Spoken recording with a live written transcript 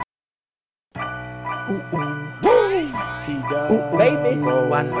Tdub, baby, I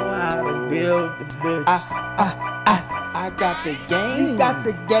know how to build the bitch. I got the game. You got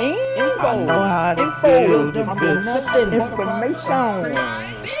the game. Info. I know how to build the bitch. Nothing. Information.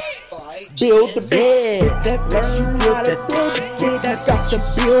 Build the bitch. Get that bitch. You build that bitch. Get that. Got to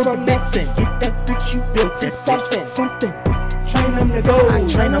build a nothing. Get that bitch. You built that something. Train them to go. I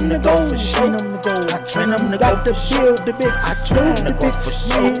train them to go for sure. I train them to go for sure. Build the bitch. I train them to go for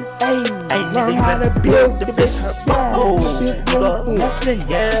sure. Hey, learn how to build the bitch. Build nothing.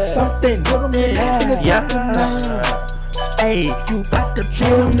 Yeah. Something. Yeah. Hey, you got to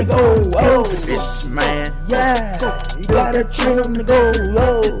train them to go. Oh, bitch, man. Yeah. You gotta train them to go.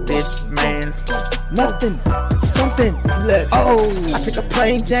 Oh, bitch, man. Nothing. Something. Oh, I took a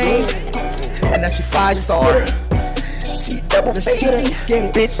plain Jane, and that's your 5-star. Dubblebaby,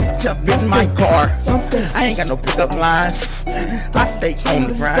 bitch, jump in my car. I ain't got no pickup lines. I stay on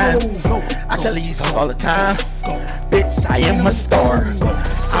the grind. I tell these hoes all the time, bitch, I am a star.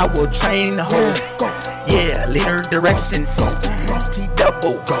 I will train the hoe. Yeah, lead her directions. Tdub,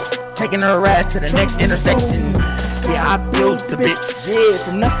 taking her ass to the next intersection. Yeah, I build the bitch. Yeah,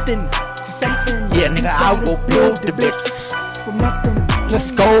 from nothing to something. Yeah, nigga, I will build the bitch. From nothing.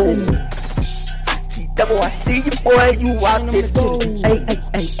 Let's go. Tdub, I see you, boy. You out this. Hey,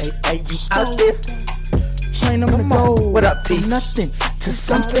 you out this. Train them to go. What up, T? Nothing to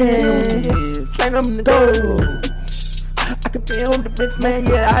something. Train them to go. I can build the bitch, man.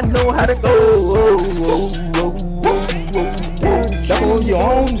 Yeah, I know how to go. Double, you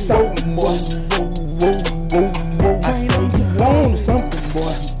own something, boy. I say you own something,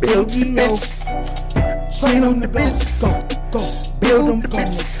 boy. Build the bitch. Train on the bitch. Go. Build them from the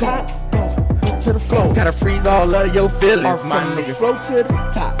top to the floor. Gotta freeze all of your feelings, my nigga. From the floor to the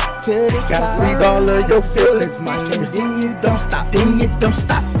top. Gotta freeze all of your feelings, my nigga. Then you don't stop. Then you don't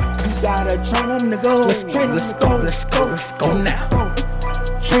stop. Gotta train them to go. Let's go now.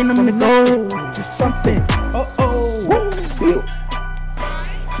 Train them to go to something. Build.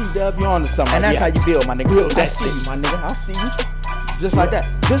 Tdub, you on to something. And that's how you build, my nigga. Build that. I see you, my nigga. I see you. Just like that.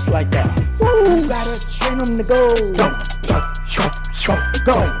 Just like that. You gotta train them to go.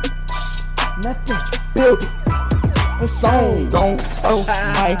 Go. Nothing. Build it. A song. Go. Oh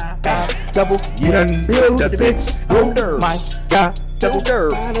my God. Double. You done build the bitch. Oh my God.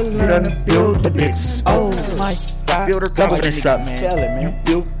 Tdub, you done build the bitch. Oh my God. Build her confidence up, man. You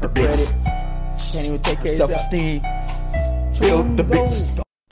built the bitch. Can't even take care of yourself. Self-esteem. Build the bitch.